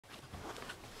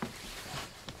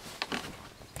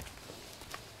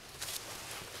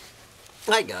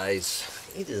Hi guys,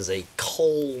 it is a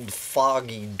cold,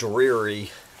 foggy,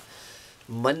 dreary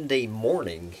Monday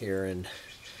morning here in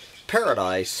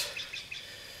Paradise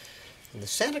in the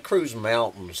Santa Cruz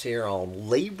Mountains here on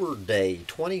Labor Day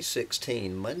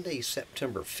 2016, Monday,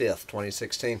 September 5th,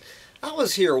 2016. I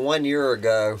was here 1 year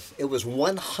ago. It was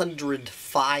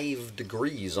 105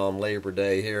 degrees on Labor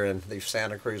Day here in the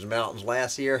Santa Cruz Mountains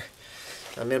last year.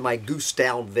 I'm in my goose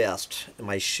down vest and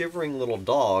my shivering little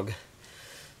dog,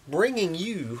 bringing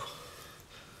you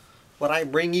what I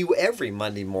bring you every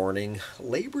Monday morning,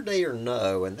 Labor Day or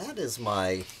no, and that is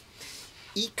my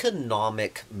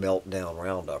Economic Meltdown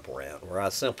Roundup rant, where I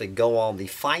simply go on the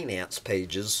finance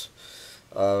pages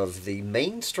of the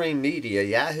mainstream media,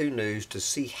 Yahoo News, to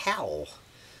see how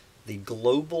the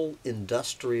global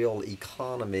industrial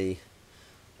economy,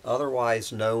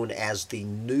 otherwise known as the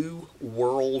New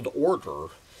World Order,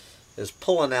 is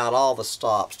pulling out all the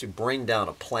stops to bring down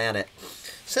a planet.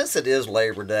 Since it is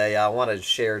Labor Day, I wanted to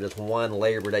share just one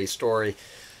Labor Day story.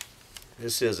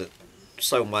 This isn't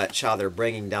so much how they're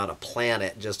bringing down a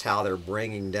planet, just how they're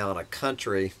bringing down a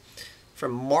country.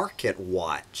 From Market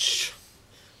Watch.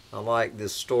 I like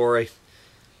this story.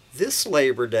 This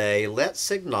Labor Day,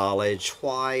 let's acknowledge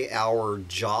why our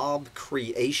job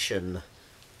creation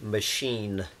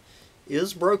machine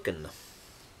is broken.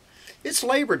 It's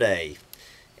Labor Day,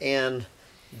 and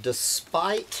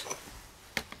despite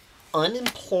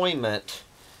unemployment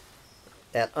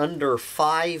at under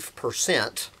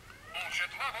 5%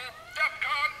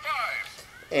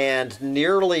 and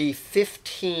nearly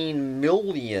 15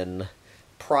 million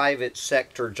private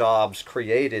sector jobs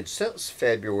created since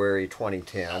February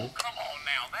 2010, come on now,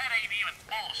 that ain't even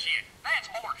bullshit. That's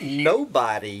horseshit.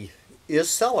 nobody is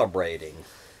celebrating.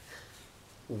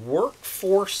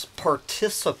 Workforce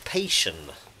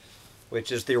participation,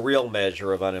 which is the real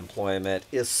measure of unemployment,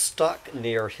 is stuck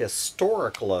near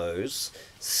historic lows.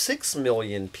 6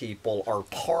 million people are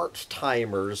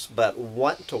part-timers but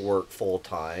want to work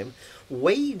full-time.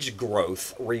 Wage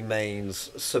growth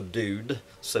remains subdued,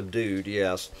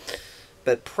 yes.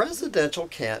 But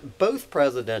both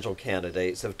presidential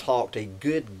candidates have talked a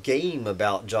good game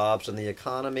about jobs in the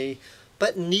economy,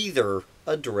 but neither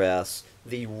address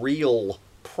the real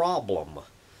problem.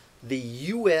 The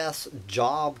U.S.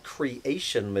 job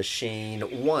creation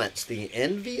machine, once the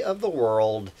envy of the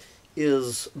world,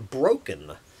 is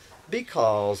broken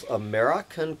because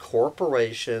American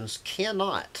corporations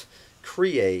cannot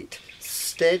create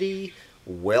steady,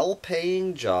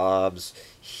 well-paying jobs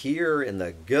here in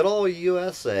the good old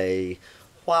USA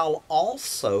while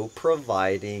also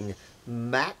providing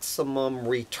maximum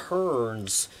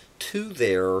returns to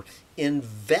their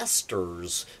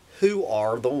investors, who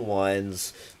are the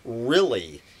ones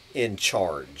really in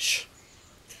charge.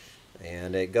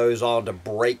 And it goes on to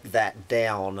break that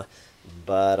down,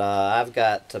 but I've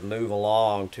got to move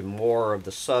along to more of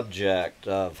the subject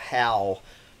of how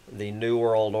the New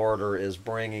World Order is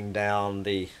bringing down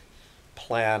the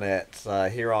planet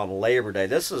here on Labor Day.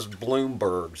 This is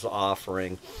Bloomberg's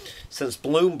offering. Since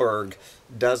Bloomberg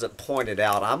doesn't point it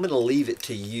out, I'm going to leave it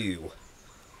to you.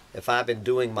 If I've been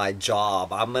doing my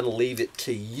job, I'm going to leave it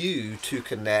to you to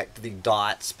connect the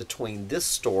dots between this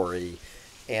story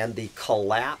and the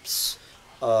collapse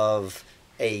of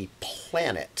a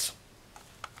planet.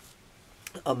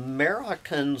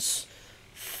 Americans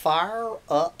fire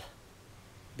up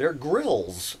their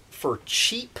grills for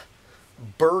cheap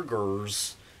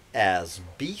burgers as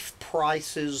beef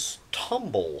prices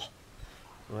tumble.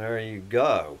 There you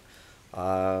go.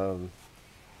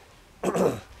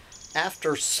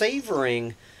 After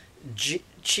savoring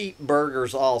cheap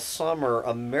burgers all summer,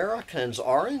 Americans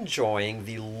are enjoying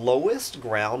the lowest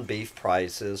ground beef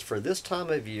prices for this time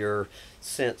of year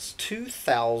since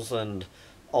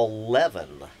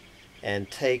 2011.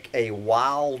 And take a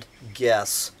wild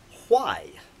guess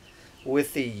why.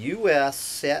 With the U.S.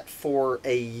 set for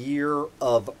a year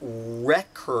of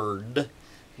record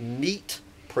meat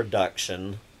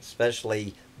production,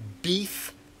 especially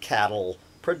beef cattle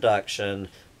production,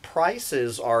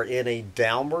 prices are in a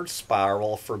downward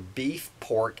spiral for beef,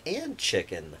 pork, and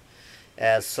chicken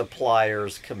as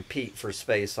suppliers compete for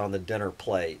space on the dinner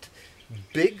plate.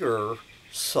 Bigger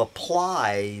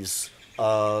supplies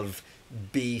of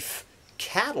beef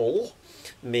cattle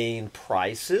mean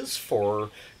prices for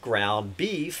ground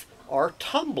beef are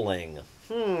tumbling.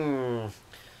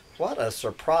 What a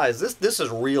surprise. This is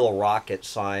real rocket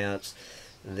science.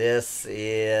 This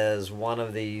is one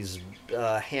of these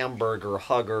hamburger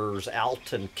huggers,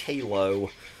 Alton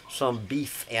Kalo, some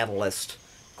beef analyst.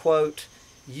 Quote,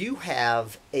 "You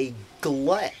have a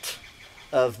glut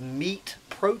of meat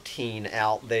protein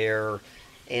out there,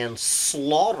 and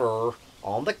slaughter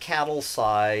on the cattle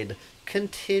side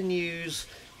continues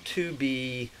to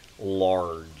be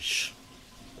large.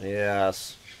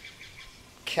 Yes.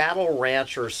 Cattle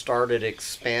ranchers started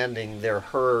expanding their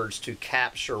herds to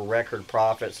capture record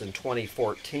profits in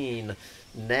 2014.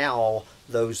 Now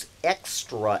those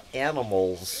extra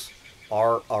animals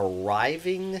are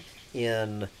arriving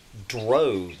in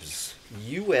droves.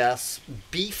 U.S.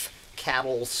 beef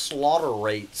cattle slaughter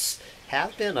rates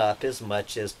have been up as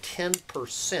much as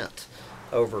 10%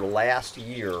 over last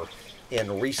year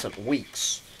in recent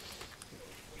weeks.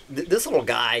 This little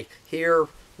guy here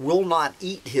will not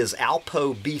eat his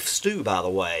Alpo beef stew, by the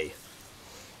way.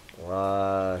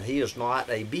 He is not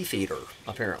a beef eater,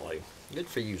 apparently. Good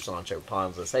for you, Sancho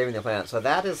Panza, saving the planet. So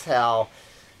that is how,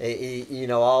 you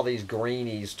know, all these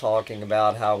greenies talking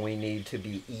about how we need to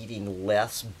be eating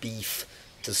less beef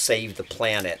to save the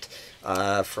planet.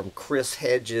 From Chris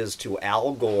Hedges to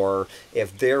Al Gore,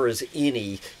 if there is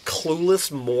any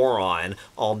clueless moron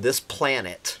on this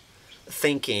planet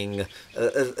thinking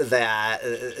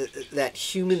that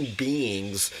human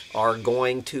beings are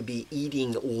going to be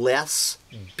eating less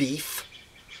beef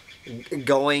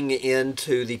going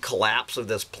into the collapse of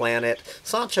this planet,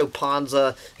 Sancho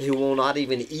Panza, who will not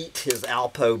even eat his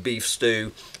Alpo beef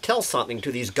stew, tell something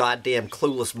to these goddamn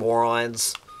clueless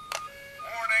morons.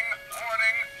 Warning,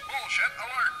 bullshit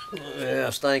alert.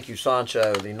 Yes, thank you,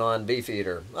 Sancho, the non-beef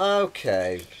eater.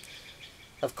 Okay.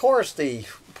 Of course,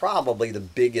 probably the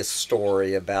biggest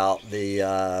story about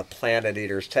the planet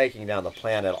eaters taking down the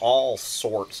planet, all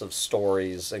sorts of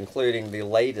stories, including the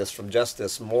latest from just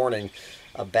this morning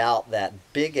about that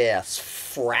big-ass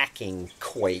fracking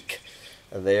quake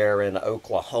there in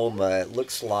Oklahoma. It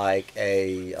looks like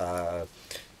the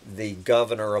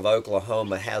governor of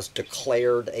Oklahoma has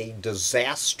declared a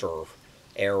disaster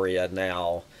area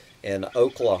now in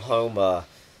Oklahoma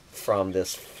from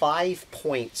this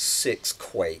 5.6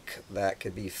 quake that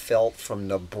could be felt from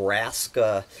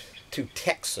Nebraska to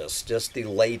Texas, just the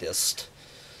latest.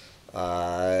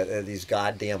 These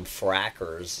goddamn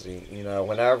frackers. You know,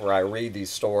 whenever I read these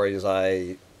stories,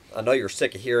 I know you're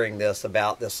sick of hearing this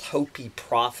about this Hopi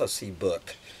prophecy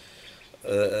book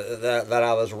that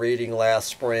I was reading last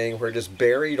spring, where just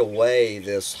buried away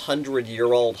this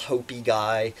 100-year-old Hopi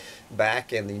guy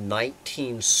back in the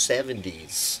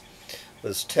 1970s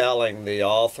was telling the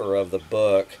author of the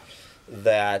book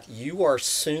that you are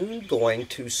soon going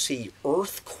to see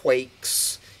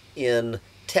earthquakes in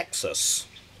Texas.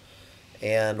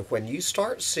 And when you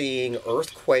start seeing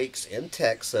earthquakes in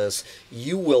Texas,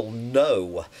 you will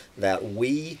know that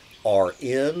we are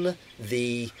in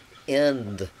the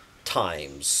end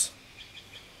times.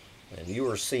 And you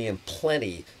are seeing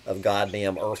plenty of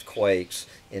goddamn earthquakes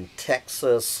in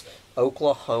Texas,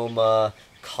 Oklahoma,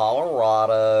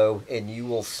 Colorado, and you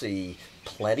will see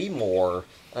plenty more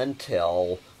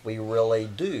until we really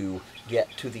do get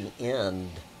to the end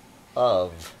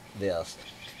of this.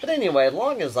 But anyway, as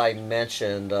long as I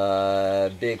mentioned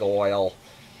big oil,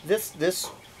 this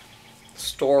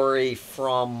story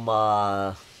from,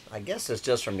 I guess it's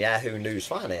just from Yahoo News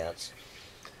Finance.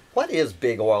 What is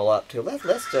big oil up to?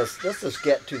 Let's just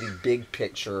get to the big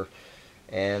picture,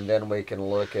 and then we can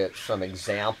look at some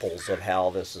examples of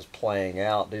how this is playing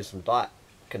out, do some dot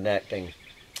connecting.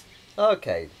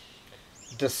 Okay.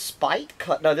 Despite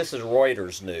no, this is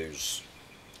Reuters news.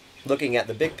 Looking at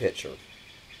the big picture.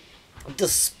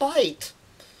 Despite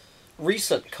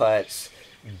recent cuts,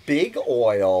 big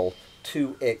oil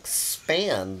to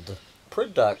expand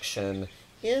production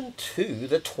into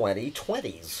the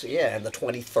 2020s. Yeah, and the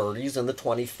 2030s and the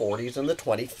 2040s and the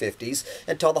 2050s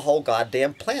until the whole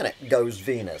goddamn planet goes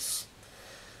Venus.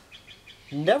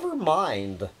 Never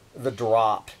mind the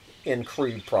drop in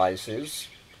crude prices,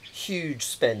 huge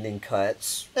spending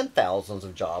cuts, and thousands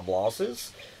of job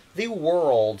losses. The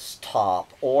world's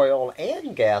top oil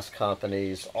and gas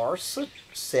companies are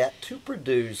set to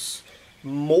produce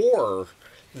more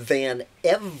than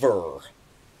ever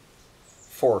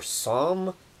for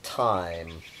some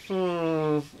time.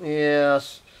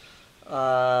 Yes.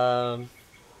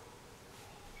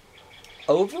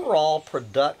 Overall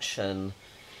production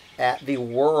at the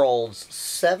world's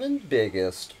 7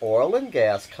 biggest oil and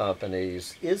gas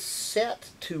companies is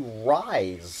set to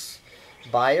rise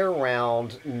by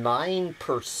around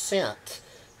 9%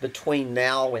 between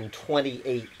now and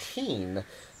 2018,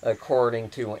 according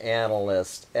to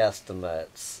analyst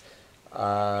estimates.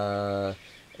 And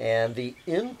the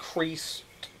increased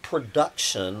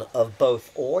production of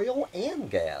both oil and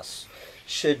gas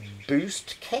should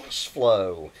boost cash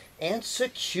flow and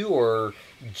secure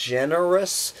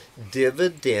generous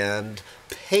dividend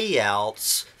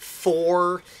payouts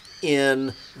for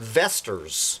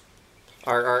investors.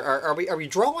 Are we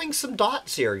drawing some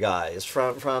dots here, guys,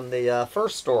 from the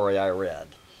first story I read?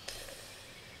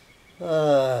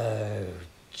 Oh,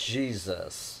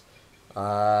 Jesus.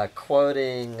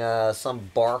 Quoting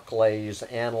some Barclays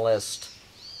analyst,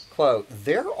 quote,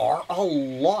 "There are a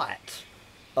lot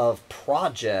of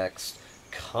projects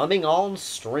coming on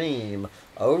stream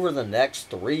over the next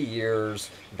 3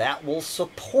 years that will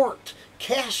support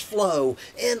cash flow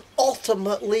and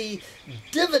ultimately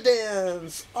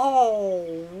dividends."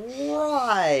 All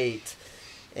right.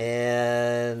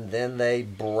 And then they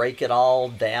break it all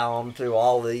down through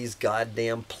all these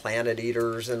goddamn planet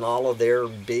eaters and all of their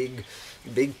big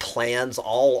plans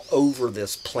all over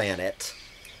this planet.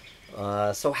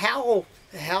 So how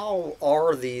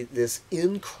are this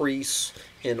increase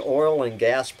in oil and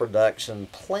gas production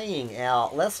playing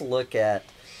out? Let's look at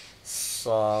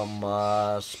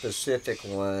some specific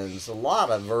ones. A lot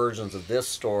of versions of this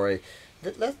story.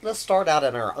 Let's start out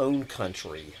in our own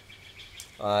country.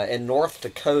 In North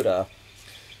Dakota,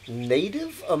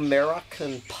 Native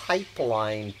American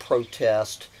pipeline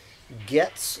protest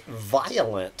gets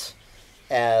violent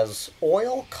as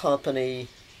oil company,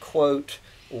 quote,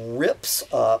 rips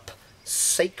up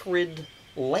sacred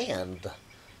land.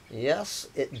 Yes,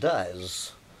 it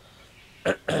does.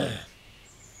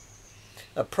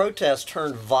 A protest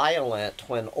turned violent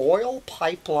when oil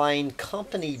pipeline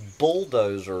company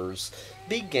bulldozers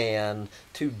began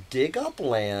to dig up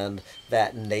land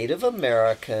that Native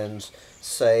Americans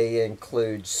say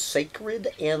includes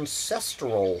sacred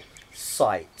ancestral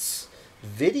sites.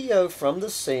 Video from the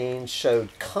scene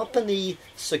showed company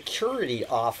security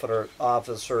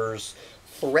officers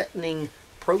threatening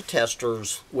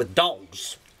protesters with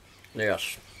dogs.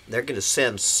 Yes, they're going to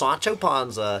send Sancho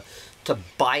Panza to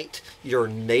bite your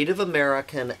Native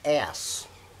American ass.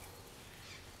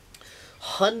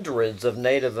 Hundreds of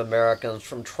Native Americans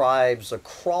from tribes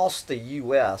across the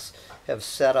U.S. have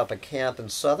set up a camp in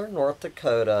southern North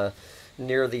Dakota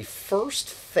near the first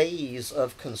phase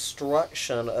of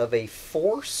construction of a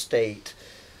four-state,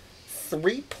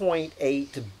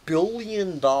 $3.8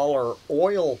 billion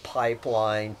oil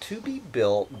pipeline to be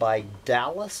built by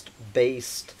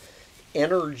Dallas-based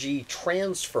Energy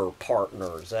Transfer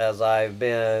Partners. As I've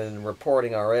been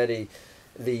reporting already,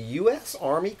 the U.S.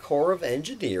 Army Corps of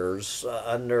Engineers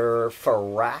under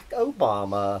Barack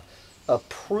Obama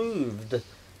approved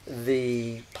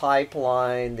the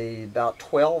pipeline, the about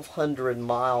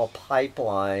 1,200-mile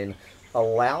pipeline,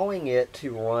 allowing it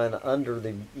to run under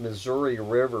the Missouri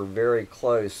River very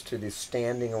close to the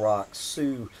Standing Rock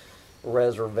Sioux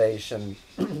Reservation.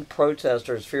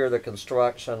 Protesters fear the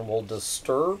construction will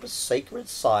disturb sacred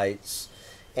sites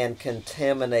and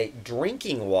contaminate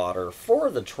drinking water for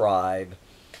the tribe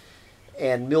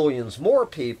and millions more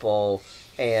people,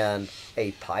 and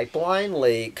a pipeline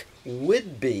leak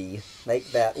would be,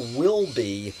 make that will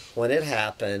be, when it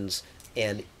happens,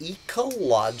 an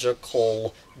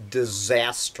ecological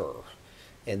disaster.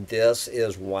 And this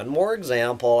is one more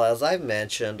example, as I've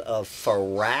mentioned, of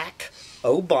Barack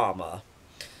Obama,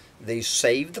 the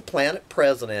Save the Planet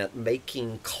president,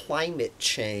 making climate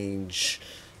change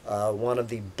one of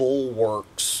the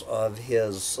bulwarks of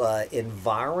his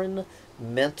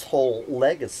environmental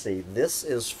legacy. This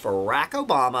is Barack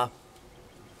Obama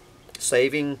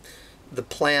saving the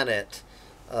planet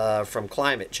from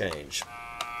climate change.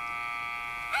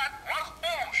 That was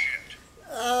bullshit.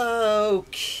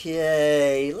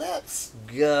 Okay, let's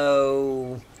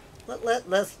go.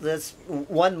 Let's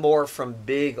one more from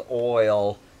Big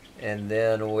Oil, and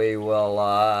then we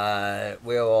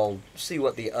will see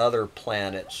what the other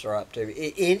planets are up to.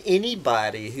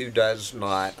 Anybody who does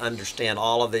not understand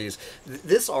all of these,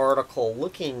 this article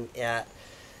looking at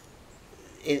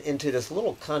into this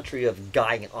little country of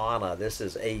Guyana. This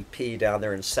is AP down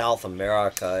there in South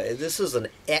America. This is an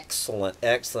excellent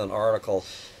article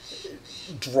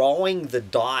drawing the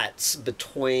dots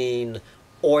between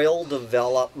oil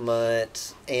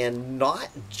development and not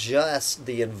just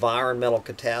the environmental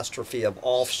catastrophe of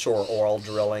offshore oil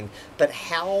drilling, but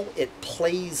how it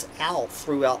plays out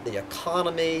throughout the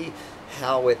economy,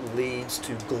 how it leads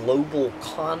to global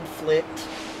conflict.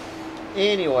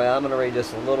 Anyway, I'm going to read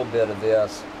just a little bit of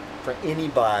this for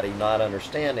anybody not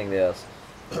understanding this.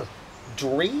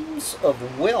 Dreams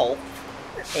of wealth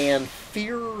and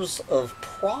fears of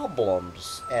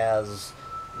problems as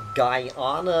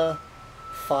Guyana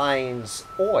finds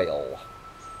oil.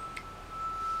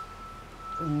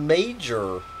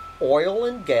 Major oil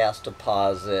and gas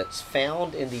deposits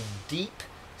found in the deep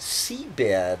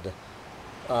seabed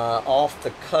off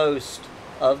the coast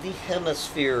of the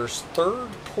hemisphere's third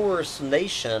poorest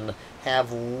nation have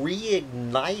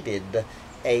reignited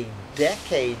a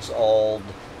decades-old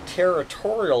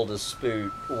territorial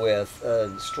dispute with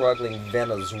struggling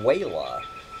Venezuela.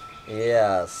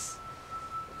 Yes.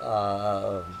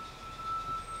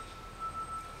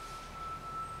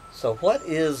 So what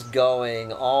is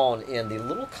going on in the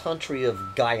little country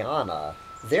of Guyana?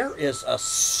 There is a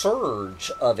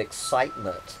surge of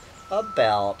excitement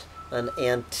about an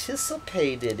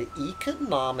anticipated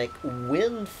economic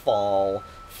windfall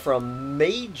from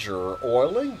major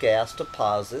oil and gas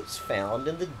deposits found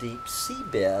in the deep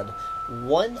seabed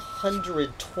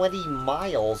 120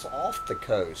 miles off the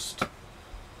coast,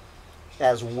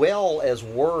 as well as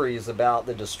worries about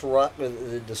the disruptions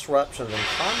and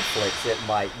conflicts it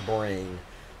might bring.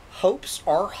 Hopes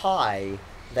are high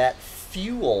that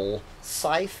fuel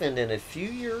siphoned in a few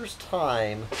years'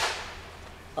 time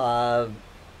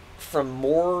from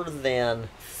more than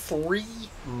 3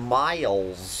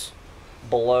 miles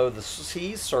below the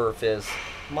sea surface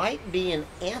might be an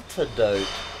antidote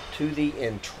to the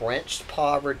entrenched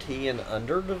poverty and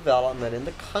underdevelopment in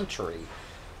the country.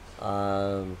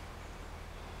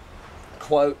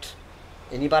 Quote,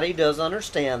 anybody does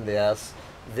understand this,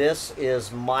 this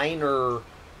is Minor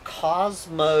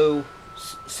Cosmo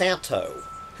Santo,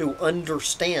 who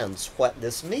understands what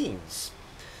this means.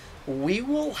 We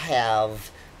will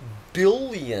have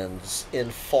billions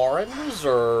in foreign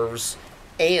reserves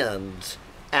and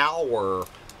our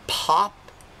population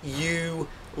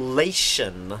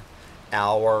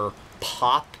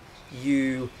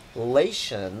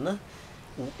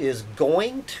is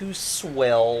going to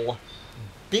swell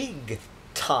big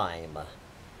time.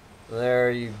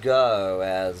 There you go.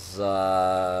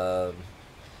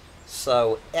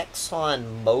 So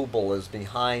ExxonMobil is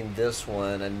behind this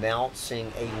one,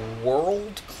 announcing a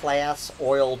world-class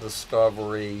oil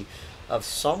discovery of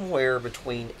somewhere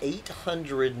between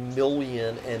 800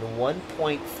 million and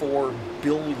 1.4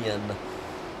 billion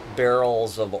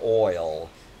barrels of oil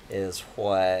is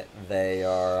what they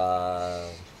are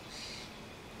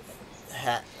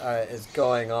is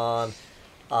going on.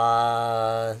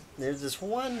 There's this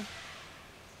one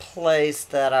place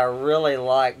that I really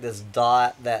like, this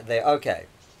dot that they, okay,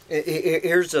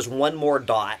 here's just one more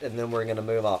dot and then we're going to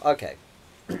move on. Okay,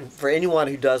 for anyone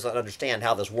who doesn't understand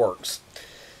how this works,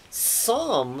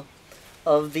 some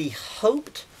of the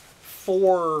hoped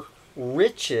for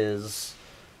riches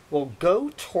will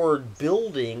go toward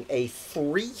building a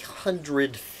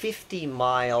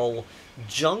 350-mile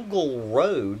jungle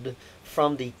road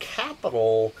from the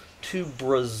capital to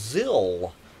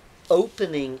Brazil,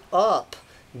 opening up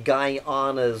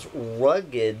Guyana's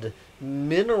rugged,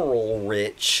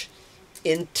 mineral-rich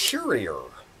interior.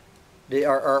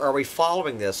 Are we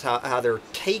following this? How they're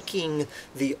taking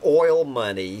the oil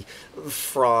money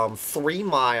from 3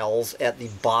 miles at the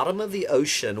bottom of the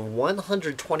ocean,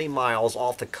 120 miles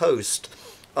off the coast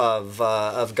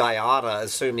of Guyana,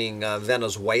 assuming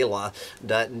Venezuela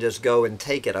doesn't just go and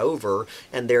take it over,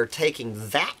 and they're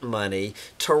taking that money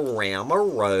to ram a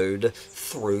road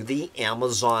through the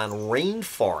Amazon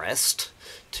rainforest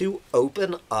to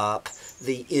open up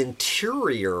the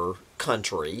interior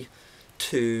country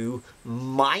to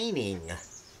mining.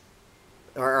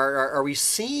 Are we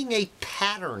seeing a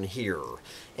pattern here?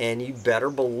 And you better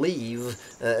believe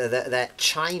that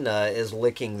China is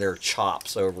licking their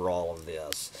chops over all of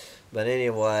this. But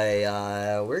anyway,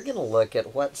 we're going to look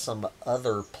at what some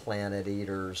other planet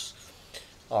eaters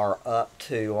are up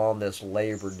to on this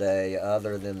Labor Day,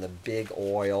 other than the big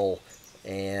oil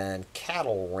and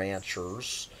cattle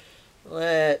ranchers.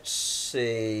 Let's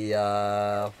see,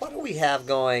 what do we have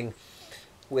going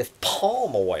with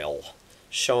palm oil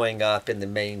showing up in the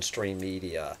mainstream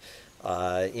media?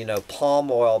 You know, palm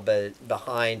oil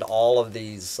behind all of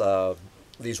these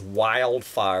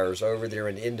wildfires over there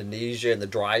in Indonesia in the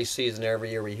dry season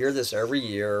every year. We hear this every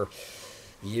year,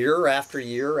 year after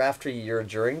year after year.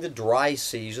 During the dry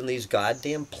season, these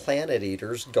goddamn planet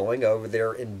eaters going over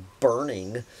there and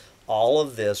burning all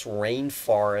of this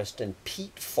rainforest and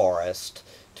peat forest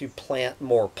to plant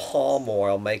more palm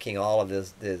oil, making all of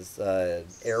this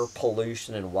air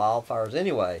pollution and wildfires.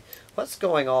 Anyway, what's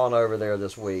going on over there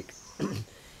this week?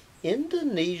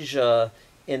 Indonesia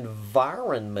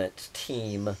environment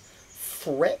team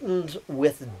threatened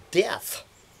with death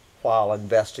while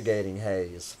investigating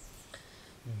haze.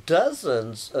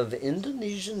 Dozens of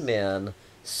Indonesian men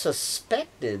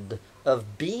suspected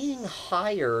of being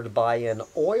hired by an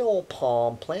oil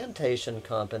palm plantation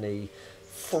company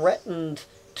threatened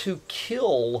to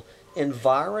kill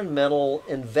environmental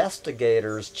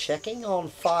investigators checking on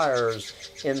fires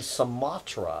in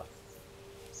Sumatra.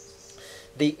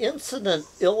 The incident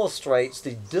illustrates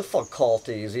the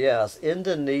difficulties, yes,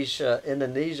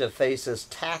 Indonesia faces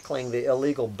tackling the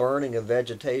illegal burning of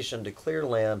vegetation to clear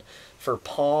land for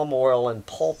palm oil and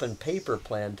pulp and paper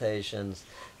plantations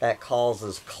that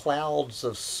causes clouds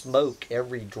of smoke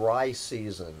every dry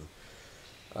season,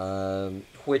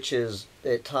 which is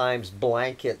at times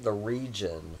blanket the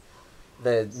region.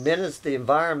 The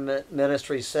Environment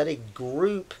Ministry said a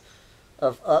group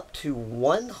of up to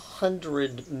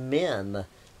 100 men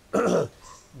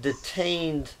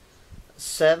detained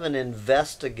 7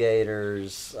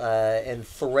 investigators and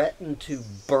threatened to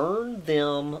burn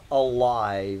them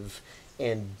alive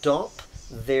and dump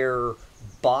their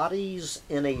bodies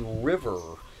in a river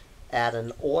at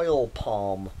an oil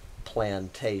palm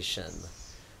plantation.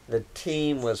 The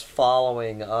team was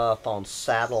following up on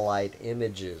satellite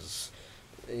images,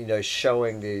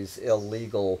 showing these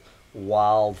illegal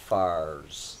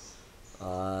wildfires.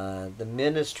 The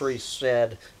ministry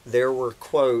said there were,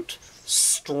 quote,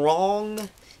 strong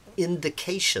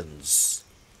indications.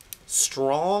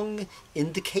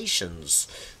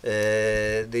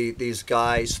 These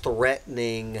guys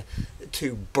threatening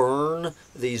to burn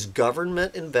these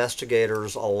government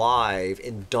investigators alive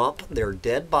and dump their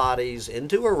dead bodies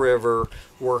into a river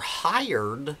were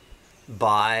hired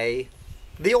by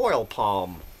the oil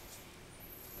palm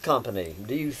company.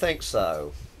 Do you think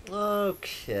so?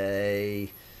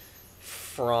 Okay.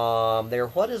 From there,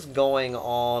 what is going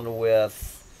on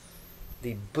with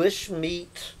the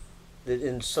bushmeat?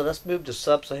 And so let's move to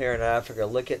sub-Saharan Africa.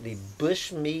 Look at the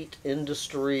bushmeat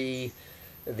industry,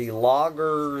 the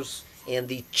loggers, and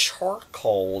the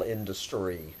charcoal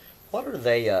industry. What are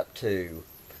they up to?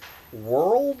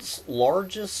 World's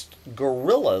largest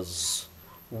gorillas,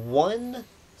 one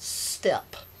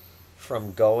step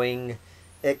from going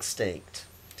extinct.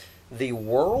 The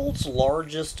world's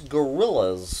largest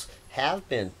gorillas have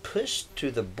been pushed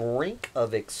to the brink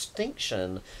of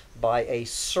extinction by a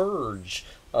surge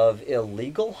of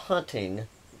illegal hunting,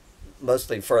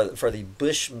 mostly for the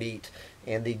bushmeat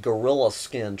and the gorilla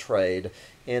skin trade,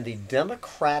 in the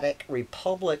Democratic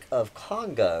Republic of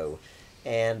Congo,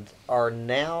 and are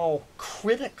now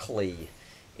critically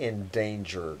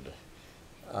endangered.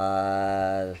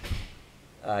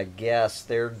 I guess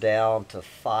they're down to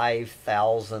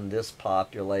 5,000, this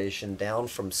population, down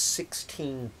from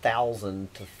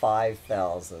 16,000 to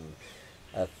 5,000.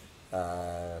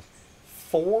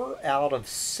 4 out of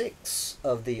 6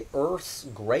 of the Earth's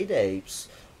great apes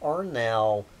are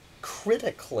now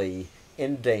critically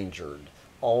endangered,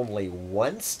 only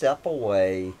one step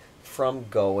away from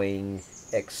going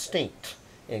extinct,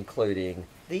 including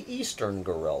the eastern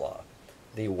gorilla,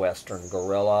 the western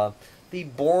gorilla, the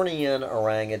Bornean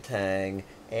orangutan,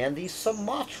 and the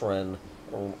Sumatran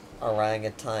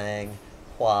orangutan,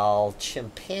 while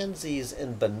chimpanzees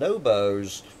and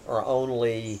bonobos are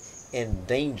only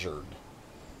endangered.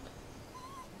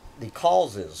 The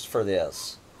causes for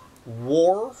this: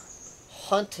 war,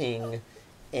 hunting,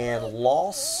 and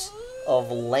loss of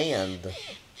land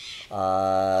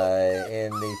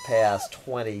in the past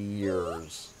 20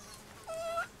 years.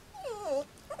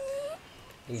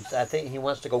 I think he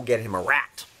wants to go get him a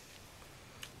rat.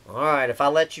 Alright, if I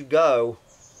let you go,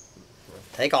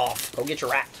 take off. Go get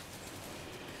your rat.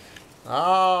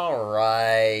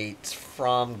 Alright,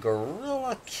 from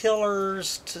gorilla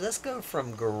killers to, let's go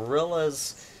from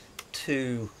gorillas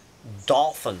to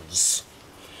dolphins.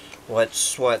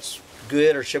 What's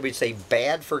good, or should we say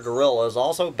bad for gorillas,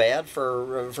 also bad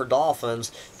for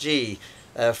dolphins. Gee,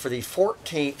 for the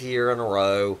 14th year in a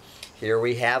row, here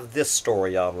we have this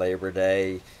story on Labor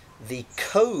Day. The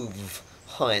cove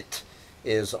hunt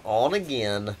is on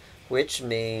again, which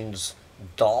means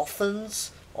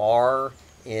dolphins are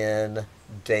in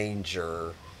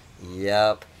danger.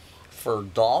 Yep. For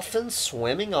dolphins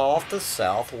swimming off the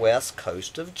southwest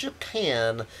coast of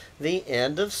Japan, the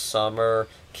end of summer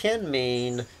can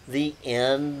mean the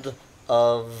end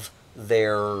of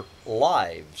their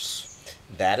lives.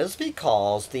 That is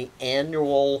because the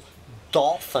annual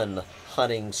dolphin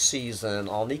hunting season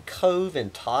on the cove in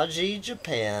Taiji,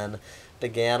 Japan,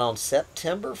 began on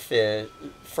September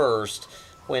 1st,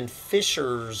 when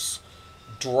fishers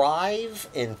drive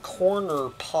and corner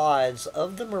pods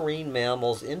of the marine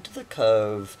mammals into the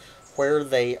cove, where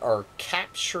they are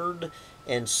captured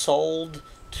and sold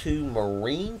to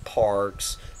marine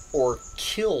parks or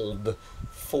killed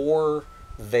for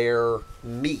their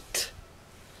meat.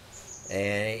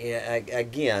 And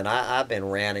again, I've been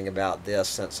ranting about this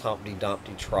since Humpty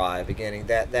Dumpty Try, beginning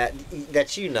that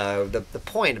the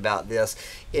point about this.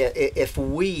 If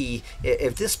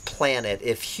this planet,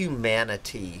 if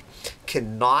humanity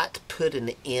cannot put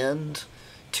an end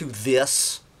to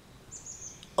this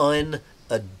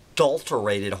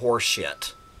unadulterated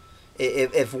horseshit.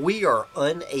 If we are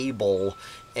unable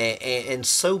and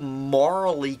so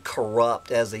morally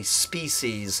corrupt as a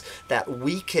species that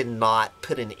we cannot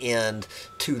put an end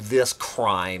to this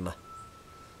crime,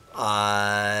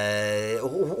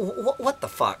 what the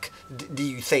fuck do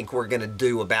you think we're going to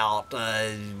do about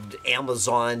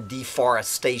Amazon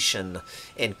deforestation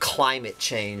and climate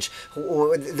change?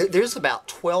 There's about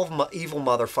 12 evil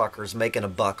motherfuckers making a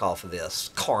buck off of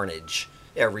this carnage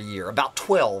every year. About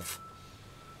 12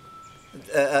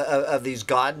 of these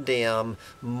goddamn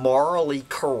morally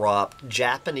corrupt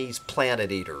Japanese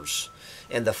planet eaters.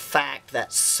 And the fact that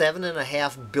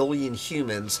 7.5 billion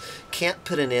humans can't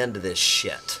put an end to this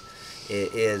shit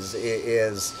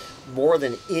is more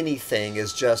than anything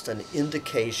is just an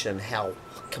indication how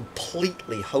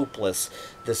completely hopeless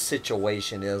the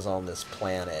situation is on this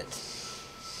planet.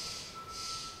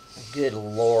 Good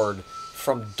Lord.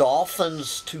 From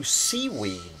dolphins to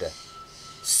seaweed.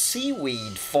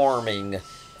 Seaweed farming,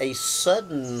 a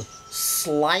sudden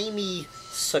slimy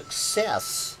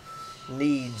success,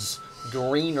 needs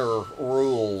greener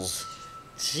rules.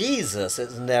 Jesus,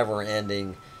 it's never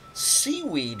ending.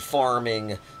 Seaweed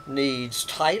farming needs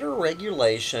tighter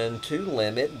regulation to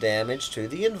limit damage to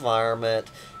the environment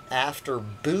after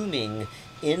booming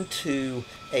into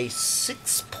a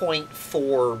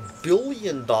 $6.4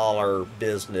 billion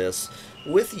business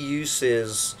with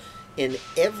uses in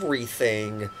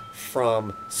everything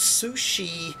from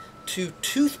sushi to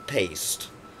toothpaste,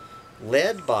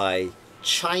 led by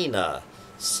China,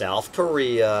 South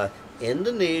Korea,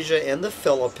 Indonesia, and the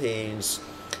Philippines.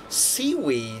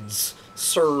 Seaweed's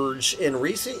surge in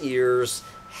recent years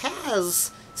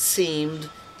has seemed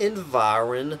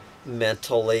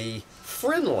environmentally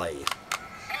friendly.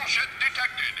 Bullshit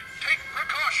detected. Take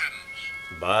precautions.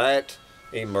 But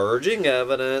emerging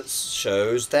evidence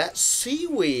shows that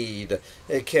seaweed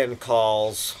can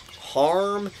cause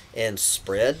harm and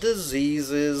spread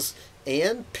diseases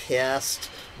and pests.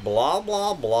 Blah,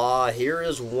 blah, blah. Here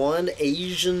is one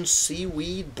Asian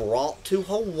seaweed brought to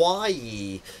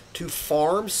Hawaii to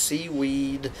farm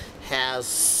seaweed has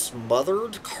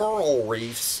smothered coral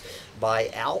reefs by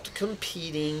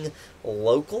outcompeting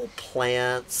local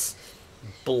plants.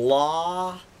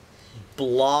 Blah,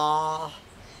 blah,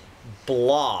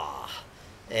 blah.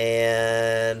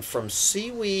 And from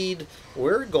seaweed,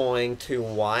 we're going to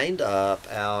wind up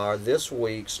this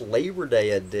week's Labor Day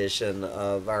edition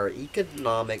of our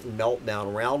Economic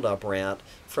Meltdown Roundup rant.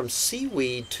 From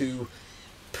seaweed to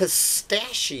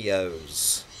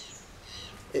pistachios.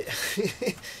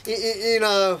 You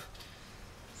know,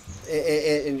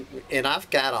 and I've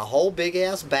got a whole big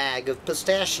ass bag of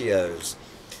pistachios.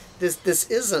 This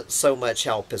isn't so much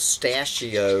how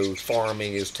pistachio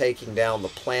farming is taking down the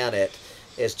planet.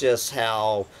 It's just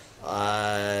how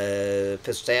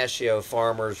pistachio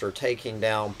farmers are taking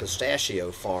down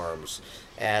pistachio farms,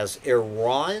 as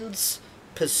Iran's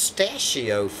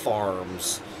pistachio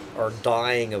farms are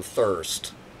dying of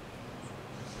thirst.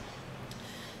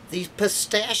 These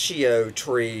pistachio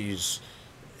trees,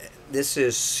 this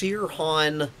is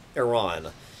Sirhan,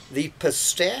 Iran. The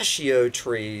pistachio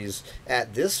trees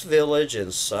at this village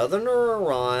in southern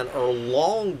Iran are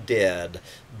long dead,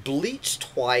 bleached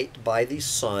white by the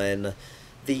sun.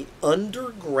 The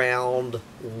underground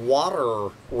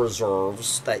water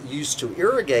reserves that used to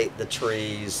irrigate the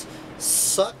trees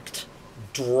sucked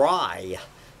dry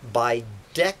by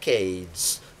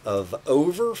decades of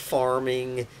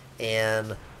over-farming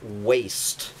and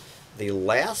waste. The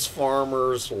last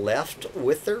farmers left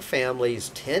with their families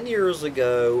 10 years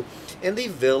ago, and the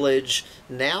village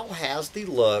now has the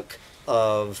look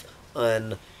of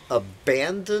an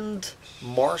abandoned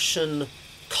Martian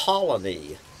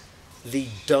colony. The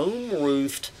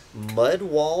dome-roofed,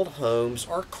 mud-walled homes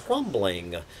are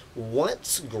crumbling.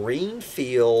 Once green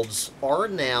fields are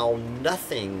now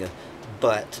nothing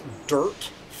but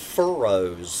dirt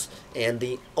furrows, and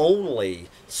the only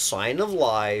sign of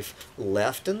life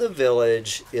left in the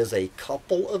village is a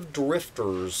couple of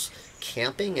drifters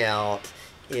camping out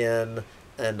in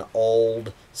an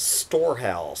old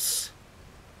storehouse.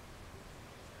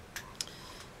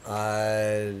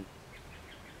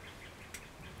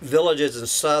 Villages in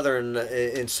southern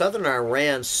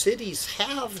Iran, cities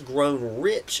have grown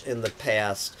rich in the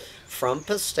past from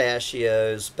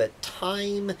pistachios, but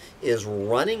time is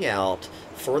running out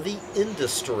for the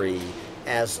industry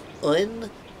as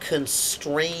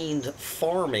unconstrained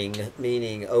farming,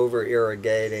 meaning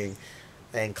over-irrigating,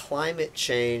 and climate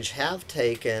change have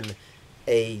taken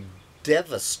a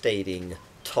devastating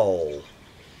toll.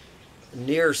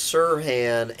 near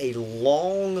Sirhan, a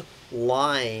long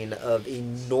line of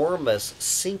enormous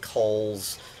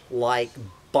sinkholes like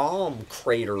bomb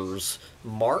craters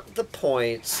marked the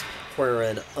points where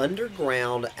an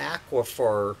underground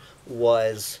aquifer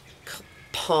was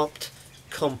pumped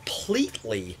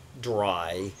completely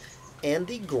dry and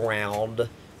the ground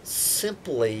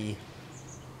simply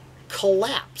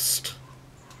collapsed.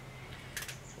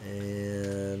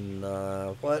 And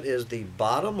what is the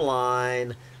bottom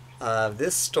line of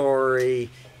this story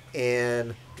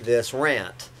and this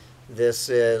rant? This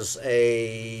is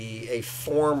a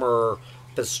former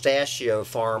pistachio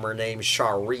farmer named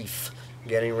Sharif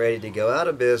getting ready to go out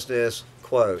of business.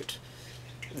 Quote,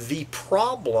 "The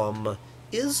problem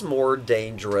is more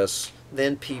dangerous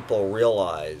than people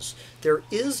realize. There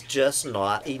is just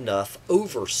not enough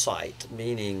oversight,"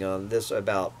 meaning this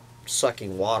about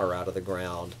sucking water out of the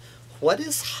ground. What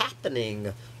is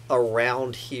happening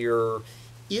around here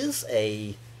is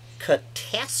a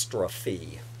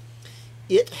catastrophe.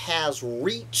 It has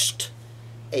reached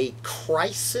a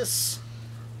crisis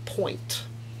point.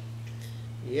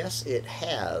 Yes, it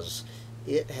has.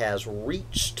 It has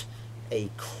reached a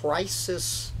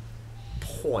crisis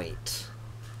point.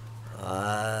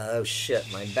 Oh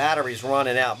shit, my battery's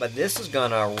running out, but this is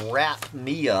gonna wrap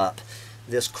me up,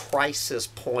 this crisis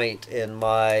point in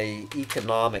my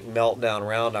Economic Meltdown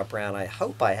Roundup rant. I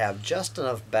hope I have just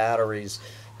enough batteries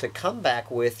to come back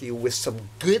with you with some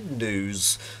good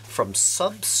news from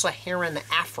sub-Saharan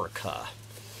Africa.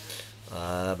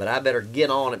 But I better get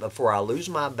on it before I lose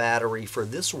my battery for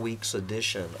this week's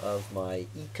edition of my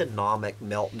Economic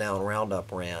Meltdown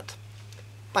Roundup rant.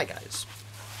 Bye, guys.